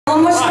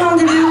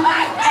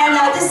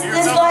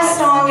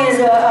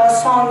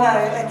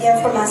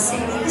for my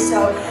CD.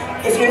 So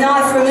if you're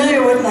not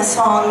familiar with my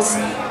songs,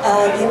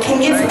 you can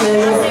get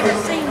familiar if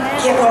you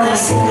get one of the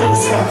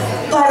CDs. So,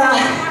 but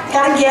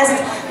got a guest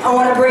I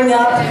want to bring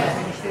up.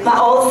 My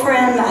old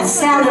friend, my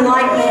sounding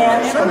like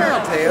man from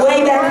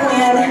way back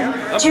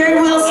when,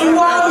 Jerry Wilson,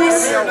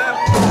 Wildness.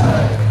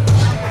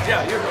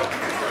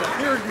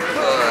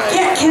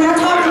 Can I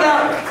talk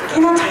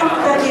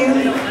about you?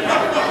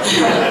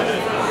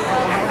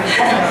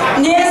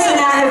 Ness and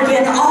I have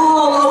been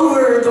all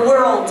over the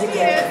world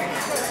together.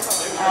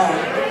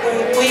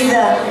 We've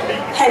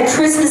had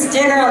Christmas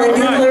dinner on the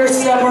nuclear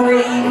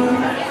submarine.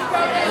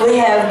 We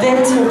have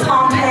been to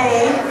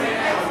Pompeii.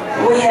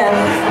 We have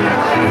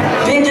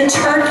been to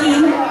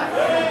Turkey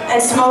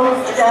and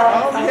smoked.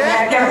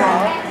 Never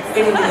mind.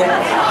 We didn't do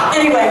that.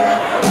 Anyway,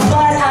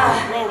 but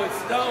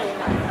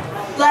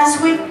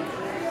last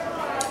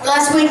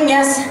week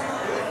Ness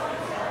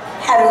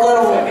had a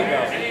little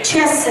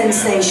chest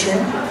sensation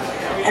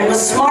and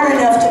was smart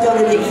enough to go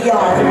to the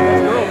ER.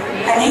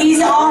 And he's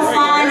all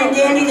fine and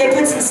dandy. They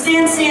put some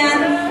stents in,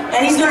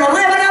 and he's going to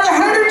live another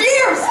 100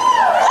 years.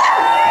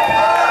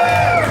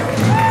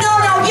 No,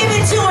 give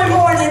it to him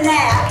more than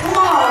that.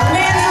 Come on, the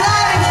man's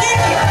alive and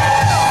kicking.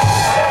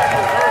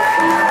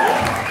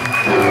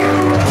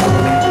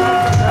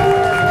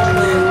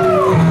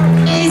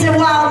 He's a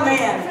wild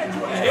man.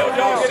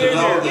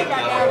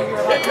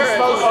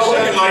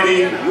 Second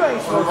lady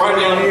from right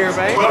down here,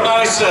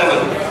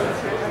 1297.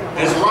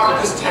 Has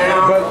rocked this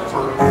town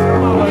for,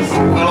 well,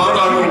 I'm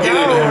not going to get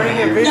into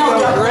it. No,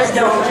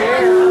 don't.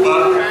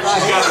 But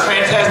she's got a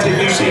fantastic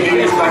new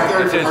CD. It's back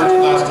there at the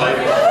merchandise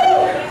table.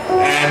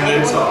 And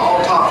it's an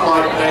all-top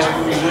flight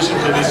national musician,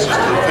 and it's just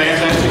a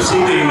fantastic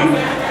CD. And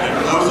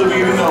for those of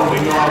you who know me,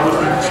 know I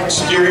wouldn't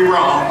steer you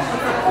wrong.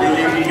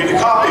 Really, you get a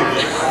copy of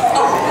it.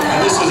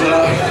 And this is an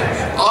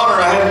honor.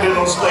 I haven't been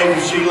on stage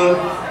with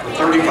Sheila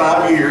for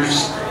 35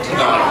 years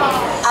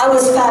tonight. I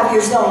was 5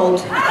 years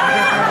old.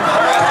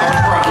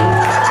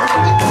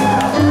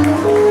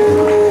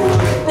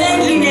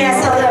 Thank you,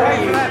 Ness. I love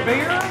you.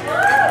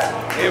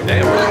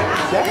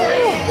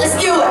 Let's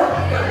do it.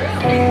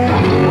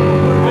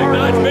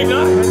 Big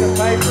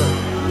night.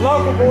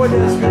 Local boy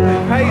just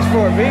pays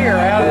for a beer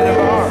out in the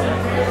bar.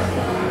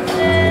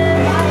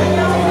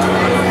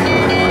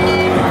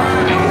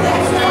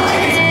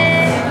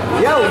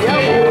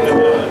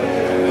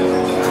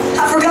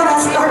 I forgot I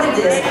started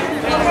this.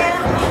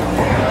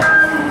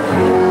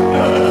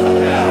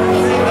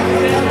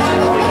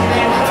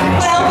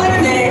 Well, wait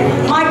a minute.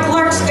 Mike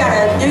Clark's got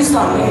to do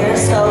something here,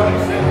 so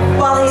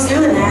while he's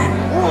doing that,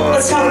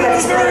 let's talk about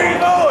this band.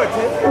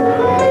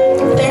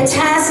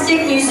 Fantastic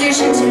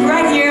musicians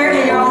right here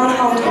in your own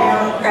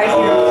hometown, right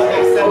here.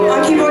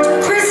 On keyboards,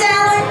 Chris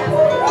Allen.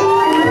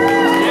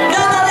 No,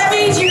 that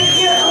means you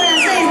when I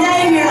say his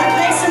name, you're like,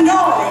 make some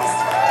noise.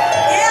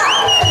 Yeah.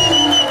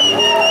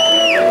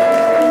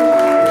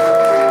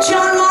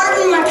 John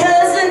Martin, my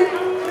cousin.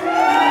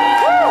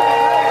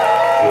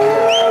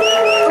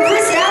 Well,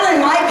 Chris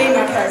Allen might be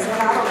my cousin.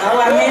 I don't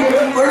know. I mean,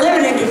 we're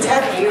living in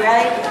Kentucky,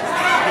 right?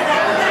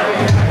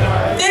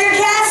 Fenner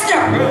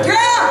Castner-drums.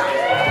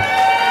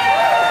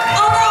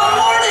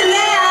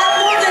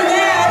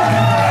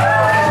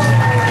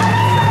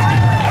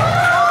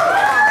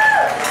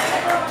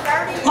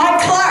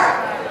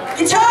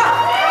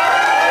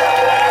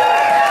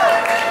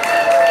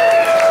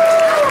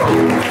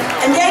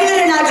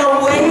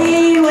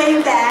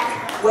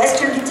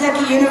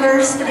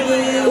 University,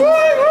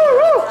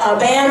 a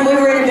band, we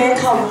were in a band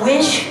called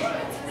Wish.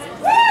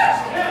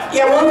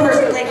 Yeah, one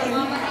person, thank you,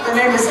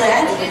 remembers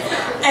that.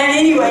 And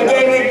anyway,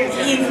 David,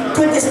 he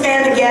put this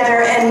band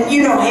together, and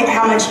you know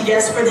how much he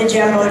does for the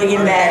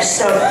Jambodians Bash.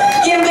 So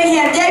give him a big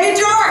hand. David